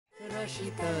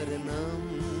রাশি তার নাম,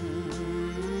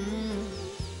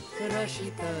 রাশি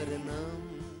তার নাম।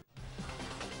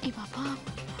 এ বাবা,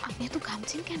 আপনি এত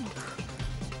ঘামছেন কেন?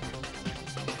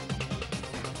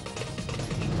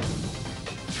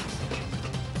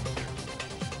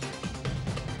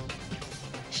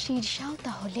 শীর্ষাও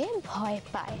তাহলে ভয়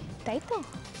পায়, তাই তো?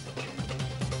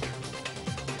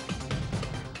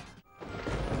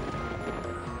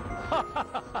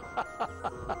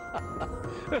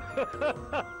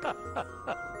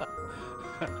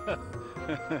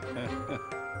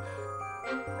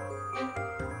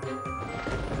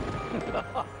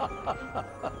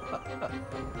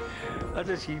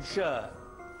 আচ্ছা শীর্ষা,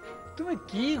 তুমি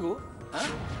কি গো,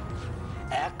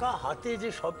 একা হাতে যে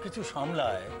সবকিছু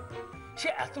সামলায়, সে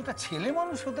এতটা ছেলে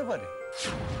মানুষ হতে পারে?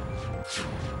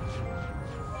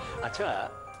 আচ্ছা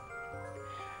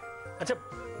আচ্ছা,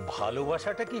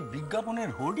 ভালোবাসাটা কি বিজ্ঞাপনের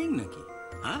হোর্ডিং নাকি?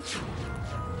 হ্যাঁ,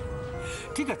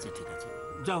 ঠিক আছে ঠিক আছে,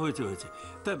 যা হয়েছে হয়েছে।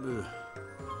 তা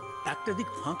একটা দিক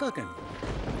ফাঁকা কেন?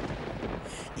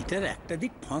 এটার একটা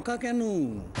দিক ফাঁকা কেন?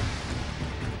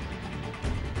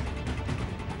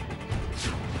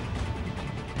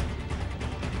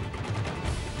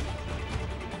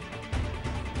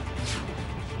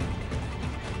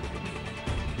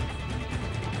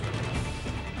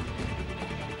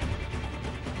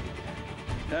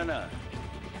 না না,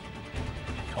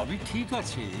 সবই ঠিক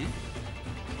আছে,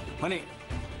 মানে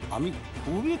আমি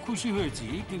খুবই খুশি হয়েছি,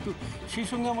 কিন্তু সেই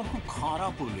সঙ্গে আমার খুব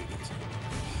খারাপও লেগেছে।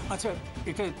 আচ্ছা,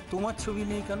 এটা তোমার ছবি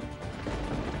নেই কেন?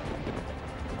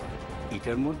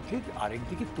 এটার মধ্যে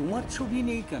আরেকদিকে তোমার ছবি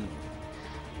নেই কেন?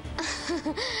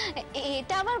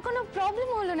 এটা আবার কোনো প্রবলেম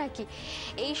হলো নাকি?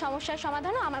 এই সমস্যার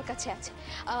সমাধানও আমার কাছে আছে।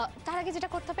 তার আগে যেটা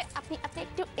করতে হবে, আপনি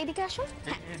একটু এদিকে আসুন।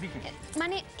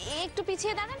 মানে একটু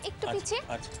পিছিয়ে দাঁড়ান, একটু পিছিয়ে।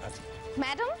 আচ্ছা আচ্ছা।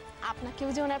 ম্যাডাম, আপনাকেও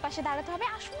যে ওনার পাশে দাঁড়াতে হবে।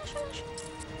 আসুন আসুন আসুন।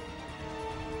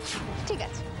 ঠিক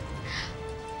আছে।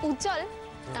 উজ্জ্বল,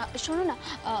 শোনো না,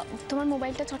 তোমার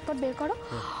মোবাইলটা চটপট বের করো।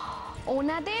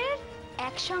 ওনাদের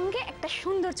একসঙ্গে একটা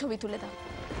সুন্দর ছবি তুলে দাও।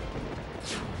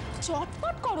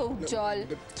 চটপট করো উজ্জ্বল,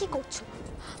 কি করছো?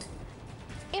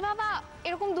 এ বাবা,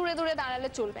 এরকম দূরে দূরে দাঁড়ালে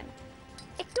চলবে না,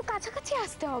 একটু কাছাকাছি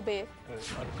আসতে হবে।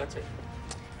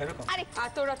 আরে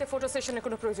এত রাতে ফটো সেশনের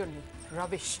কোনো প্রয়োজন নেই,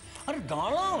 রাবিশ। আরে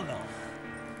দাঁড়াও না,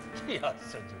 কি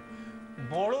আশ্চর্য!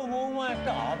 বড় বৌমা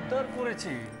একটা আবদার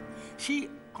করেছে, সেই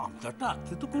আবদারটা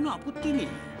রাখতে তো কোনো আপত্তি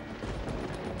নেই।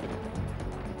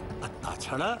 আর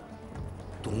তাছাড়া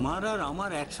তোমার আর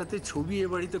আমার একসাথে ছবি এ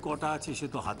বাড়িতে কটা আছে সে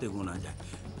তো হাতে গোনা যায়।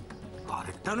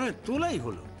 আরেকটা নয়, তোলাই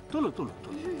হলো। তোলো তোলো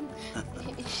তোলো।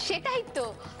 সেটাই তো।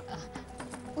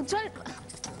 উজ্জ্বল,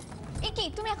 এ কি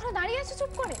তুমি এখনো দাঁড়িয়ে আছো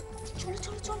চুপ করে? চলো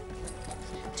চলো চলো,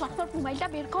 চটপট মোবাইলটা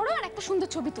বের করো আর একটা সুন্দর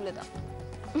ছবি তুলে দাও।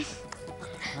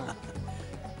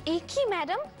 এ কি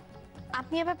ম্যাডাম,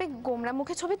 আপনি এভাবে গোমরা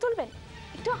মুখে ছবি তুলবেন?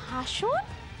 একটু হাসুন।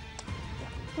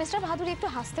 মিস্টার ভাদুরী, একটু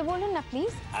হাসতে বলুন না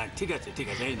প্লিজ। হ্যাঁ ঠিক আছে ঠিক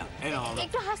আছে, এই না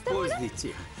একটু হাসতে বলুন। দিচ্ছি,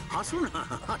 হাসুন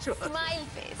হাসুন। Smile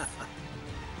face.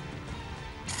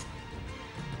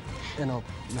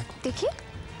 দেখি।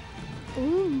 ও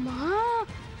মা,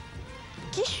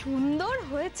 কি সুন্দর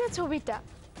হয়েছে ছবিটা,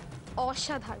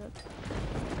 অসাধারণ।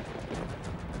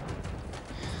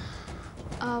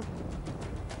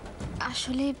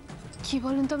 আসলে কি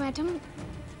বলুন তো ম্যাডাম,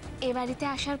 এ বাড়িতে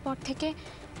আসার পর থেকে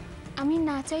আমি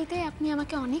না চাইতে আপনি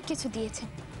আমাকে অনেক কিছু দিয়েছেন।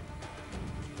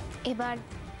 এবার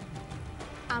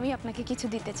আমি আপনাকে কিছু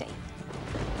দিতে চাই।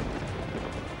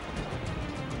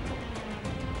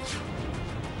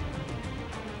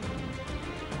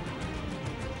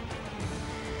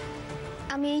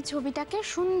 আমি এই ছবিটাকে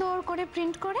সুন্দর করে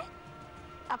প্রিন্ট করে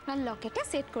আপনার লকেটে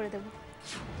সেট করে দেব।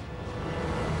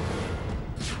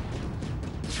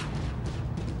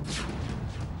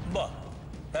 বাহ,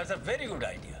 that's a very good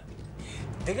idea.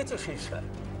 দেখেছো শীর্ষা,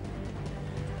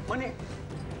 মানে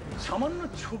সামান্য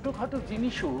ছোটখাটো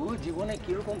জিনিসও জীবনে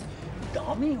কিরকম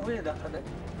দামি হয়ে দেখা দেয়।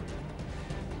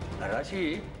 রাশি,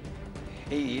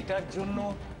 এটার জন্য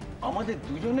আমাদের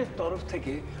দুজনের তরফ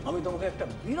থেকে আমি তোমাকে একটা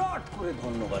বিরাট করে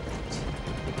ধন্যবাদ দিচ্ছি।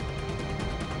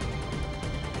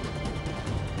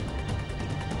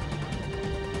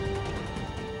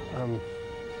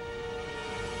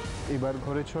 এবার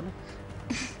ঘরে চল।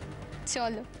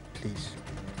 চলো প্লিজ।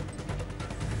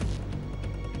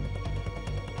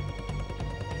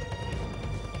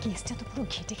 কেসটা তো পুরো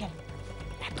ঘেটে গেল।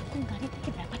 এতক্ষণ গাড়ি থেকে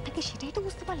ব্যাপারটা কি সেটাই তো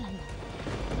বুঝতে পারলাম না।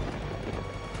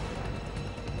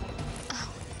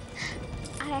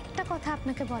 আর একটা কথা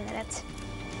আপনাকে বলার আছে।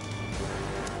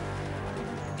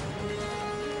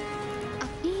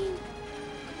 আপনি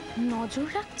নজর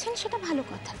রাখছেন সেটা ভালো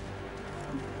কথা,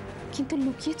 কিন্তু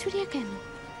লুকিয়ে চুরিয়ে কেন?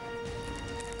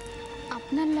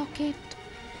 আপনার লকেট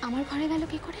আমার ঘরে গেল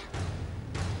কি করে?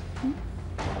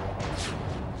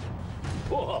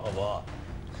 বাবা,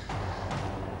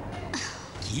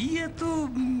 কি এত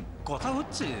কথা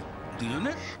হচ্ছে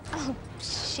দুজনের?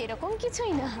 সেরকম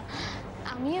কিছুই না,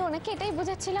 আমি ওনাকে এটাই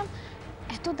বোঝাচ্ছিলাম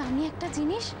এত দামি একটা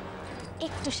জিনিস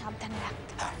একটু সাবধানে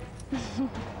রাখতে।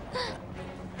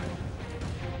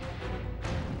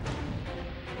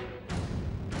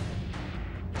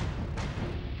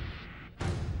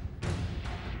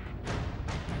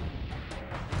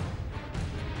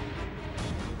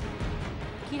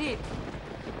 কিরে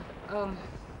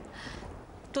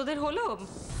তোদের হলো?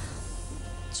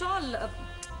 চল,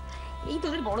 এই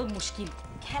তোদের বড় মুশকিল,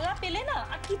 খেলা পেলে না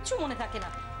আর কিচ্ছু মনে থাকে না।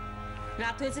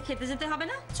 রাত হয়েছে, খেতে যেতে হবে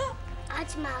না? চল। আজ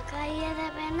মা খাইয়ে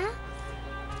দেবে না?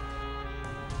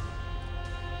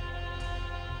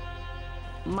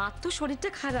 মার তো শরীরটা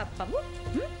খারাপ বাবু।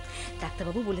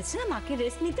 ডাক্তারবাবু বলেছে না মাকে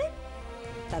রেস্ট নিতে।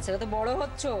 তাছাড়া তো বড়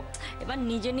হচ্ছ, এবার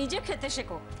নিজে নিজে খেতে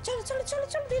শেখো। চলো চলো চলো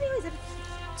চলো, দেরি হয়ে যাবে।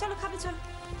 চলো খাবে, চলো।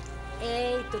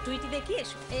 এই তো টুইটি দেখি,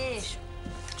 এসো এসো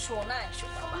সোনা, এসো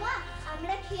বাবা। মা,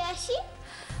 আমরা খেয়ে আসি?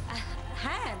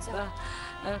 হ্যাঁ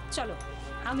চলো,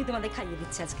 আমি তোমাদের খাইয়ে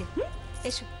দিচ্ছি আজকে।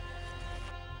 এসো।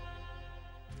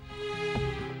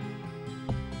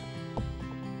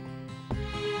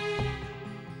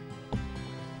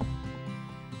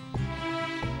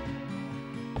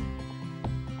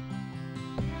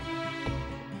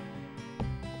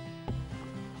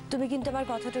 তুমি কিন্তু আমার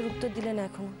কথাটার উত্তর দিলে না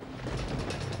এখনো।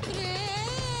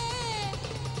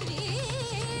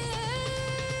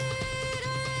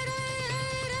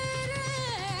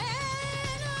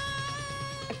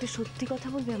 একটা সত্যি কথা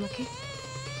বলবে আমাকে?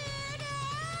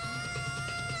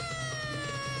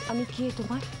 আমি কে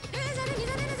তোমার?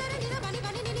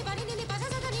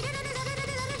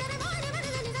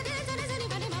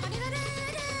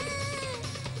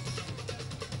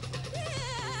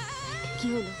 কি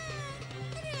হলো,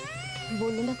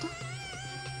 বললে না তো?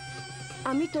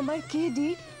 আমি তোমার কে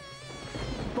দীপ?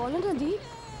 বলো না দীপ,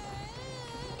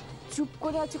 চুপ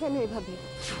করে আছো কেন এভাবে?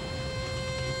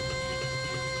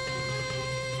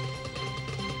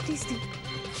 প্লিজ দীপ।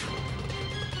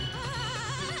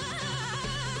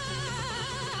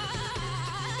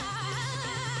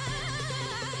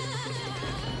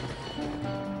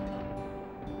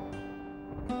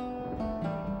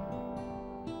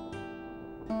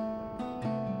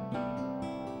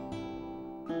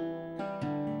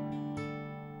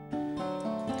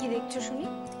 কি দেখছো শুনি?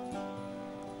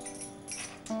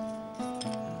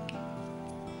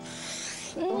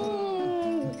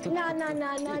 না না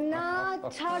না না না,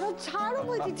 ছাড়ো ছাড়ো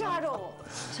বলছি, ছাড়ো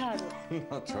ছাড়ো।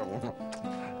 ছাড়বো না,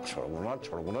 ছাড়বো না,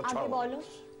 ছাড়বো না, আগে ছাড়বো। বলো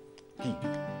কি?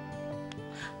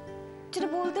 যেটা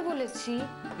বলতে বলেছি।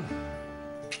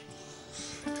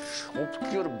 সব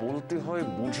কি আর বলতে হয়,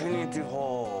 বুঝে নিতে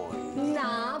হয়।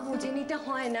 না, বুঝে নিতে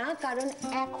হয় না, কারণ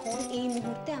এখন এই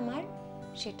মুহূর্তে আমার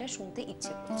সেটা শুনতে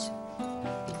ইচ্ছে করছে।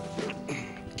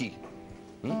 কি?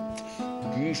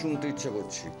 কি শুনতে ইচ্ছা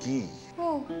করছে? কি? ও,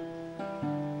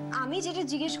 আমি যেটা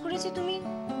জিজ্ঞেস করেছি তুমি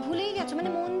ভুলেই গেছো, মানে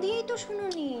মন দিয়েই তো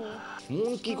শুনোনি।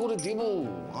 মন কি করে দেব?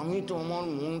 আমি তো আমার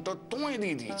মনটা তোমায়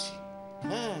দিয়ে দিয়েছি।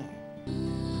 হ্যাঁ,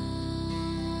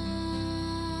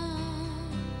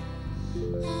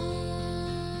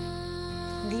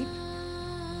 দীপ,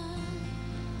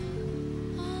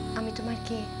 আমি তোমার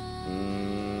কে?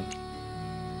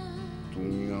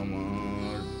 তুমি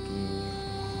আমার,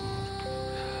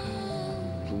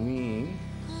 তুমি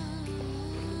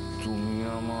তুমি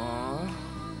আমার,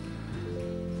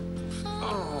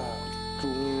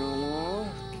 তুমি আমার,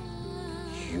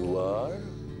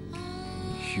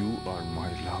 ইউ আর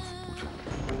মাই লাভ, পূজা।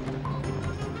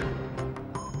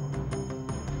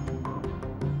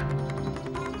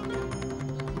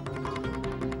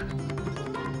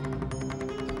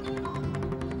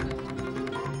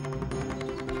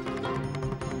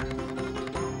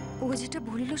 ও যেটা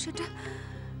বললো সেটা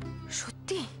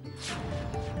সত্যি?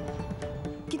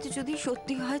 কিন্তু যদি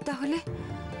সত্যি হয় তাহলে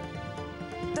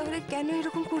তাহলে কেন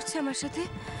এরকম করছে আমার সাথে?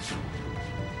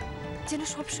 যেন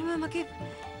সবসময় আমাকে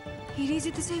এড়িয়ে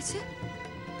যেতে চাইছে।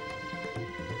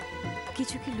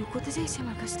 কিছু কি লুকোতে চাইছে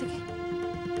আমার কাছ থেকে?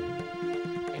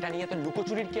 এটা নিয়ে তো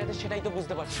লুকোচুরির কি আছে সেটাই তো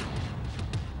বুঝতে পারছি না।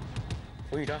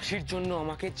 ওই রাশির জন্য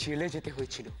আমাকে জেলে যেতে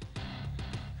হয়েছিল,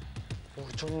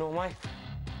 ওর জন্য আমায়।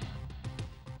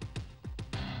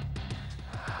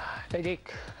 এই দেখ,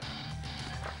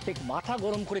 মাথা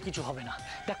গরম করে কিছু হবে না।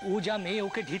 দেখ, ও যা মেয়ে,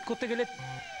 ওকে ঢিট করতে গেলে।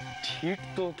 ঠিক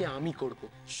তো ওকে আমি করব।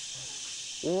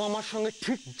 ও আমার সঙ্গে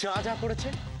ঠিক যা যা করেছে,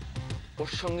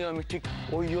 ওর সঙ্গে আমি ঠিক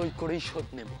ওই ওই করেই শোধ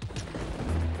নেব।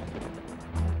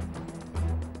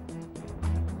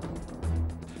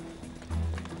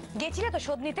 গেছিলে তো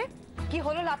শোধ নিতে, কি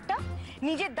হলো লাভটা?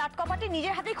 নিজের দাঁত কপাটে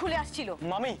নিজের হাতেই খুলে আসছিল।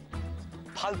 মামি,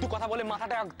 ফালতু কথা বলে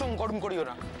মাথাটা একদম গরম করিও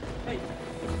না। এই,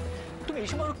 তুমি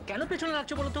এসব আর কেন পেছনে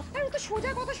লাগছো বলো তো? আরে ও তো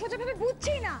সোজা কথা সোজাভাবে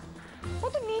বুঝছেই না, ও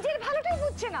তো নিজের ভালোটাই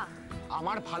বুঝছে না।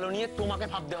 আমার ভালো নিয়ে তোমাকে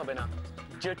ভাবতে হবে না,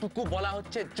 যেটুকু বলা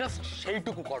হচ্ছে জাস্ট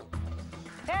সেইটুকু করো।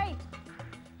 এই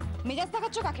মেজাজ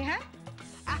দেখাচ্ছ কাকে? হ্যাঁ,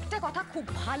 একটা কথা খুব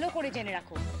ভালো করে জেনে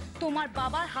রাখো, তোমার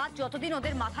বাবার হাত যতদিন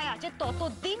ওদের মাথায় আছে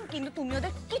ততদিন কিন্তু তুমি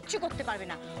ওদের কিচ্ছু করতে পারবে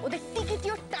না, ওদের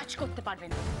টিকিটিও টাচ করতে পারবে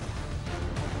না।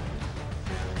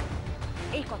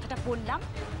 এই কথাটা বললাম,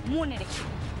 মনে রেখো।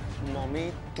 মামি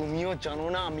তুমিও জানো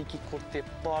না আমি কি করতে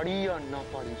পারি আর না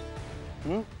পারি।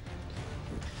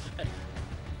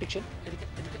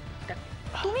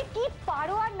 তুমি কি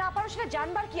পারো আর না পারো সেটা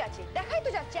জানবার কি আছে? দেখাই তো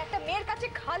যাচ্ছে একটা মেয়ের কাছে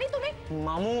খালি তুমি।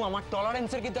 মামু আমার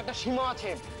টলারেন্সের কিন্তু একটা সীমা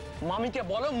আছে। মামিকে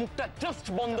বলো মুখটা জাস্ট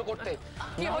বন্ধ করতে।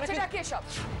 কি হচ্ছে নাকি এসব?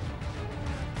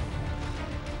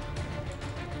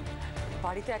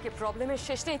 বাড়িতে একে প্রবলেমের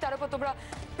শেষ নেই, তার উপর তোমরা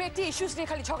পেটি ইস্যুস নিয়ে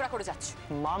খালি ঝগড়া করে যাচ্ছ।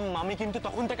 মামি কিন্তু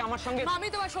তখন থেকে আমার সঙ্গে। মামি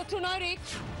তোমার শত্রু নয় রিক,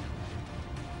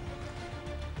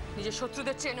 নিজের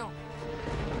শত্রুদের চেনো।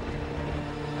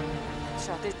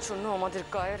 যাদের জন্য আমাদের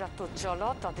গায়ের এত জ্বালা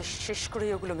তাদের শেষ করে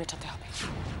ওগুলো মেটাতে হবে।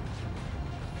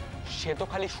 সে তো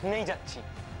খালি শুনেই যাচ্ছি,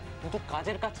 কিন্তু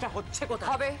কাজের কাজটা হচ্ছে কোথায়?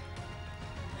 হবে,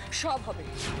 সব হবে।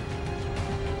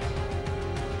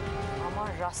 আমার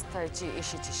রাস্তায় যে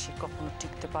এসেছে সে কখনো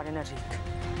টিকতে পারে না রিক,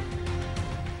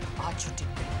 আজও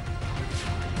টিকবে।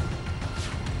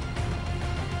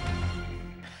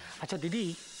 আচ্ছা দিদি,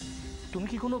 তুমি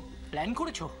কি কোনো প্ল্যান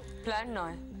করেছো? প্ল্যান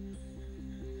নয়,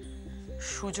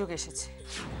 সুযোগ এসেছে,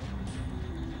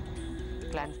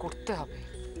 প্ল্যান করতে হবে।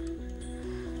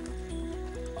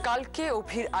 কালকে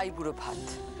অভির আইবুড়ো ভাত।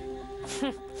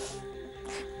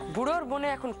 বুড়োর মনে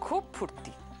এখন খুব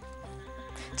ফুর্তি,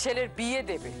 ছেলের বিয়ে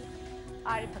দেবে।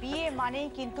 আর বিয়ে মানেই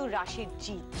কিন্তু রাশির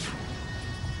জিত।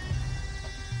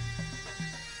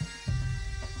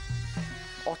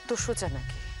 অত সোজা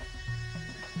নাকি?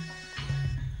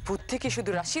 বুদ্ধি কি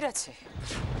শুধু রাশির আছে?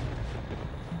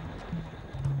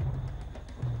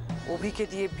 অভিকে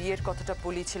দিয়ে বিয়ের কথাটা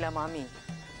বলেছিলাম আমি,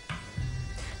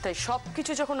 তাই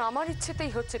সবকিছু যখন আমার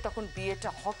ইচ্ছেতেই হচ্ছে তখন বিয়েটা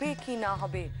হবে কি না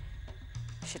হবে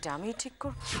সেটা আমিই ঠিক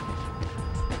করব।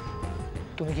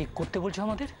 তুমি কি করতে বলছো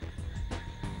আমাদের?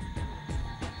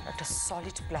 একটা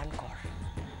সলিড প্ল্যান কর,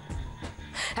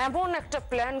 এমন একটা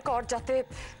প্ল্যান কর যাতে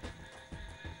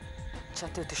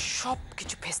যাতে ওদের সব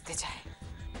কিছু ভেস্তে যায়।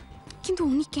 কিন্তু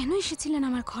উনি কেন এসেছিলেন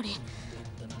আমার ঘরে?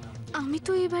 আমি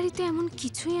তো এই বাড়িতে এমন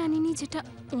কিছুই আনিনি যেটা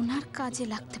ওনার কাজে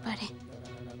লাগতে পারে।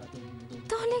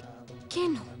 তাহলে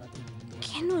কেন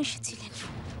কেন এসেছিলেন?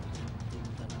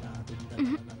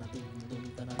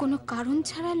 কোনো কারণ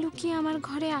ছাড়া লুকিয়ে আমার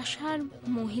ঘরে আসার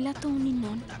মহিলা তো উনি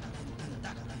নন।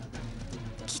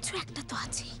 কিছু একটা তো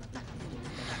আছে।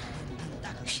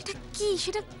 সেটা কি?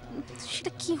 সেটা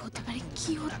সেটা কি হতে পারে?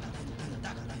 কি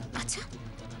আচ্ছা,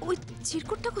 ওই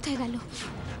চিরকুটটা কোথায় গেল?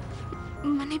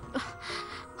 মানে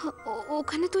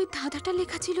ওখানে তো ওই ধাঁধাটা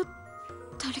লেখা ছিল,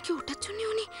 তাহলে কি ওটার জন্য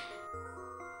উনি?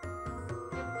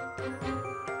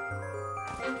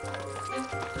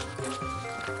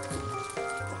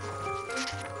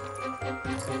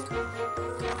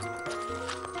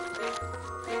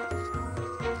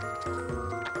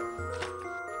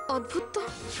 অদ্ভুত তো।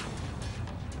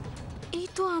 এই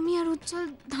তো আমি আর উজ্জ্বল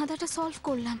ধাঁধাটা সলভ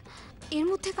করলাম, এর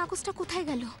মধ্যে কাগজটা কোথায়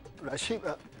গেল? রাশি,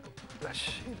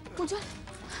 রাশি, উজ্জ্বল,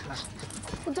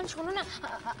 উজ্জ্বল শোনো না,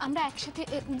 আমরা একসাথে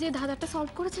যে ধাঁধাটা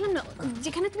সলভ করেছিলাম না,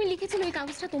 যেখানে তুমি লিখেছিলে ওই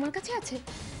কাগজটা তোমার কাছে আছে?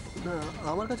 না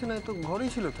আমার কাছে নাই তো, ঘরেই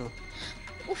ছিল তো।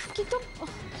 উফ, কিন্তু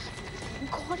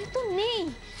ঘরে তো নেই।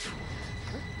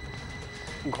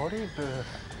 ঘরে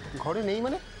ঘরে নেই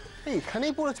মানে?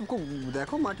 এখানেই পড়েছে,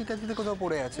 দেখো মাটি টাটিতে কোথাও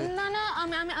পড়ে আছে। না না,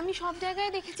 আমি সব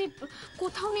জায়গায় দেখেছি,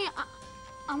 কোথাও নেই।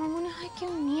 আমার মনে হয়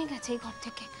কেউ নিয়ে গেছে এই ঘর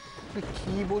থেকে।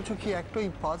 কি বলছো কি? একটা ওই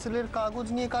পাজলের কাগজ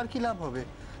নিয়ে কার কি লাভ হবে?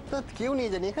 তা কেউ নিয়ে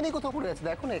জানি, এখানেই কোথাও পড়ে আছে,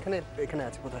 দেখো না, এখানে এখানে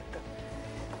আছে কোথাও একটা।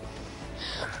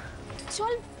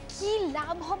 চল, কি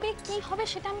লাভ হবে কি হবে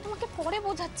সেটা আমি তোমাকে পরে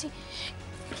বোঝাচ্ছি,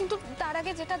 কিন্তু তার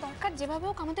আগে যেটা দরকার, যেভাবে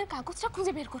হোক আমাদের কাগজটা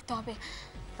খুঁজে বের করতে হবে।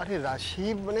 আরে রাশি,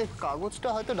 মানে কাগজটা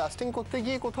হয়তো ডাস্টিং করতে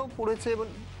গিয়ে কোথাও পড়েছে,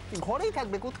 ঘরেই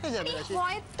থাকবে, কোথায় যাবে রাশি?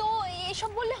 হয়তো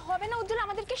এসব বললে হবে না উজ্জ্বল,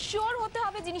 আমাদেরকে শিওর হতে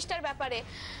হবে জিনিসটার ব্যাপারে।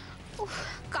 উফ,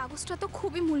 কাগজটা তো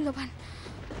খুবই মূল্যবান।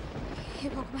 হে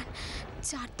ভগবান,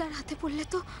 চারটার হাতে পড়লে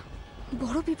তো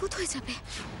বড় বিপদ হয়ে যাবে।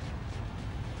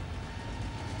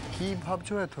 কি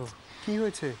ভাবছো এত? কি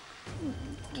হয়েছে?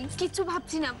 কিচ্ছু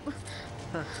ভাবছি না।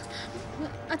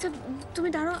 আচ্ছা তুমি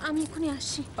দাঁড়াও, আমি এক্ষুনি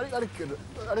আসছি। আরে আরে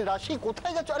আরে রাশি,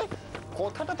 কোথায় যাচ্ছ? আরে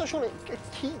কথাটা তো শোনে।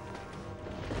 কি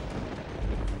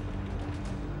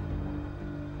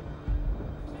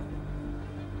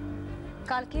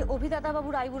কালকে অভিদাতা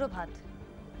বাবুর আইবুড়ো ভাত,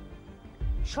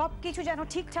 সব কিছু যেন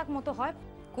ঠিকঠাক মতো হয়,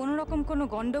 কোনো রকম কোনো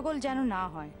গন্ডগোল যেন না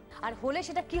হয়। আর হলে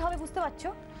সেটা কি হবে বুঝতে পারছো?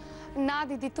 না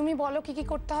দিদি, তুমি বলো কি কি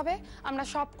করতে হবে, আমরা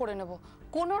সব করে নেব,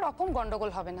 কোনো রকম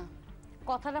গন্ডগোল হবে না।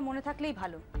 কথাটা মনে থাকলেই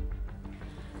ভালো।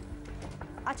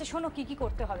 আচ্ছা শোনো, কি কি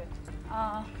করতে হবে।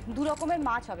 2 রকমের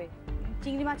মাছ হবে,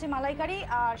 চিংড়ি মাছের মালাইকারি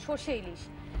আর সর্ষে ইলিশ।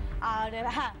 আর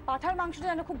হ্যাঁ, পাঁঠার মাংসটা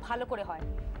যেন খুব ভালো করে হয়।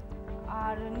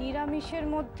 আর নিরামিষের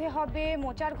মধ্যে হবে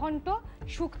মোচার ঘন্ট,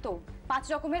 শুক্তো, 5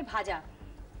 রকমের ভাজা।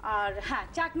 আর হ্যাঁ,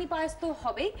 চাটনি পায়েস তো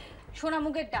হবেই,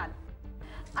 সোনামুগের ডাল।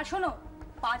 আর শোনো,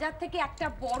 বাজার থেকে একটা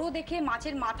বড় দেখে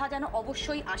মাছের মাথা যেন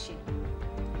অবশ্যই আসে।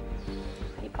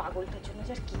 এই পাগলটার জন্য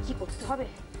যে আর কি কি করতে হবে।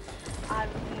 আর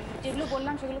যেগুলো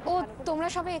বললাম সেগুলো। ও, তোমরা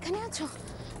সবাই এখানে আছো?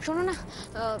 শোনো না,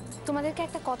 তোমাদেরকে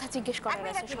একটা কথা জিজ্ঞেস করার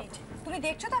আছে। তুমি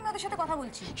দেখছো তো আমি ওদের সাথে কথা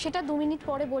বলছি? সেটা 2 মিনিট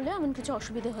পরে বললে এমন কিছু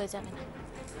অসুবিধা হয়ে যাবে না।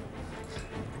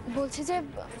 বলছি যে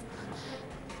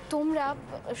তোমরা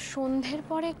সন্ধ্যের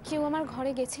পরে কেউ আমার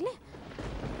ঘরে গেছিলে?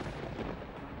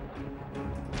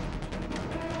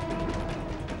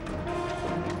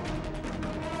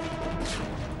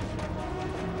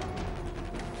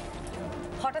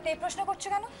 হঠাৎ এই প্রশ্ন করছো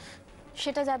কেন?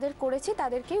 সেটা যাদের করেছি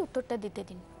তাদেরকেই উত্তরটা দিতে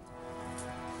দিন।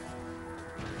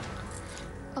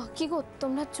 কি গো,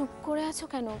 তোমরা চুপ করে আছো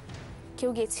কেন?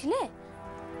 কেউ গেছিলে?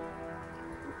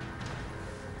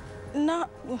 না,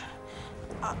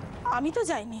 আমি তো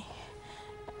যাইনি।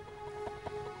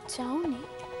 যাওনি?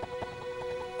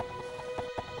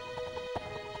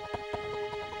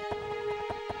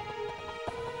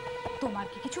 তোমার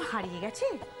কি কিছু হারিয়ে গেছে?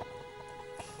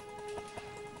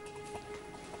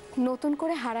 নতুন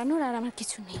করে হারানোর আর আমার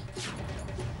কিছু নেই।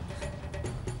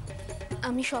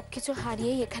 আমি সবকিছু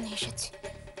হারিয়েই এখানে এসেছি।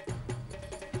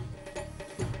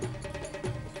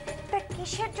 তা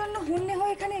কিসের জন্য হুন্নে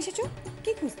হয়ে এখানে এসেছো?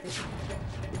 কি খুঁজতে?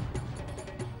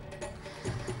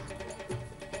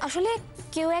 আসলে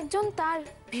কেউ একজন তার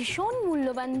ভীষণ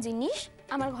মূল্যবান জিনিস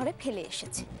আমার ঘরে ফেলে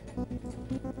এসেছে।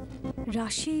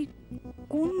 রাশি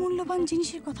কোন মূল্যবান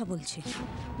জিনিসের কথা বলছে?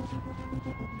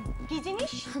 কি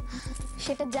জিনিস?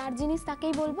 সেটা যার জিনিস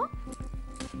তাকেই বলবো।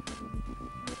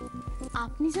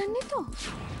 আপনি জাননি তো?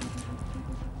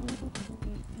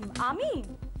 আমি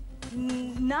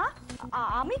না,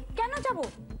 আমি কেন যাব?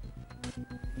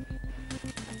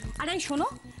 আরে শোনো,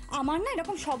 আমার না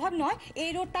এরকম স্বভাব নয়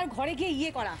এই রোড তার ঘরে গিয়ে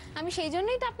ইয়ে করা। আমি সেই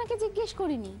জন্যই তো আপনাকে জিজ্ঞেস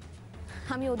করিনি,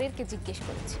 আমি ওদেরকে জিজ্ঞেস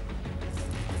করেছি।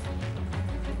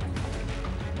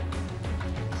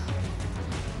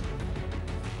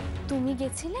 তুমি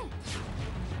গেছিলে?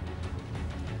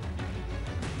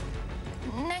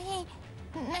 नहीं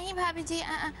नहीं भाभी जी,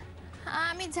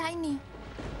 আমি যাইনি।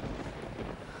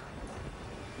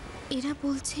 এরা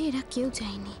বলছে এরা কেউ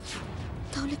যায়নি,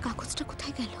 তাহলে কাগজটা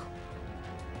কোথায় গেল?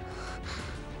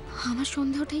 আমার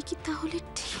সন্দেহটাই কি তাহলে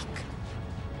ঠিক?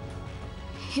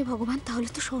 হে ভগবান, তাহলে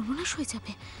তো সর্বনাশ হয়ে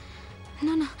যাবে।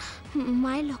 না না,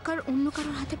 মায়ের লকার অন্য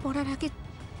কারোর হাতে পড়ার আগে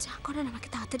যা করার আমাকে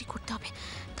তাড়াতাড়ি করতে হবে,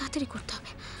 তাড়াতাড়ি করতে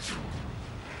হবে।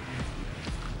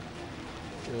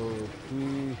 তো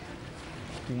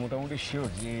তুই মোটামুটি শিওর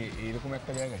যে এরকম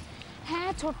একটা জায়গায়?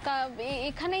 হ্যাঁ ছোটকা,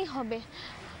 এখানেই হবে।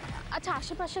 আচ্ছা,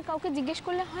 আশেপাশে কাউকে জিজ্ঞেস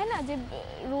করলে হয় না যে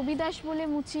রবিদাস বলে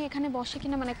মুচি এখানে বসে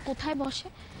কিনা, মানে কোথায় বসে?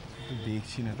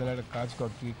 দেখছি না, তাহলে একটা কাজ কর,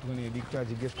 তুই একটুখানি এদিকটা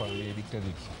জিজ্ঞেস কর, এদিকটা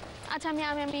দেখছি। আচ্ছা, আমি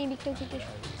এই দিকটা জিজ্ঞেস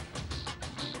করব।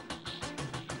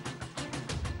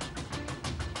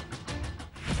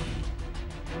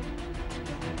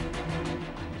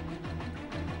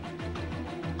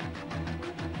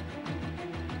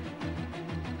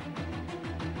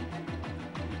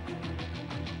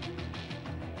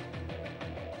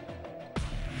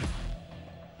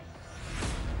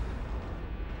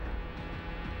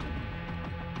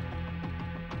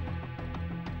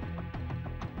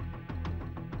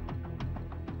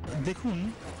 দেখুন,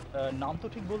 নাম তো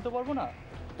ঠিক বলতে পারবো না,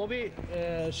 তবে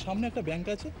সামনে একটা ব্যাংক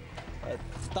আছে,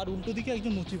 তার উল্টো দিকে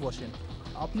একজন মুচি বসেন।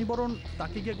 আপনি বরং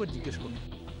তাকে গিয়ে একবার জিজ্ঞেস করুন।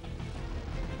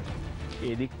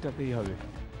 এদিকটাতেই হবে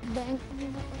ব্যাংক।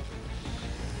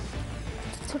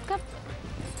 ছোটকা,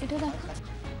 এটা দেখ,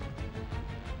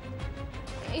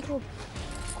 এই তো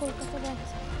কলকাতা ব্যাংক।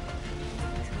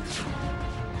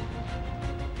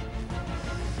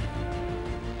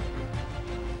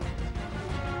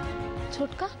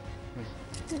 ছোটকা,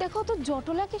 দেখো তো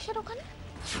জটলা কিসের ওখানে?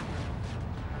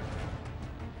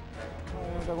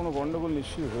 এটা কোনো গন্ডগোল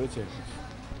নিশ্চয়ই হয়েছে,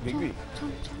 দেখবি?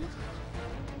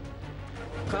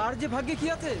 কার যে ভাগ্যে কি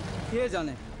আছে কে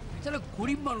জানে। চলো,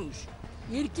 গরিব মানুষ,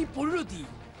 এর কি পরিণতি,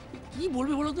 কি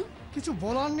বলবে বলো তো? কিছু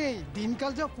বলার নেই,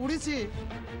 দিনকাল যা পড়েছে।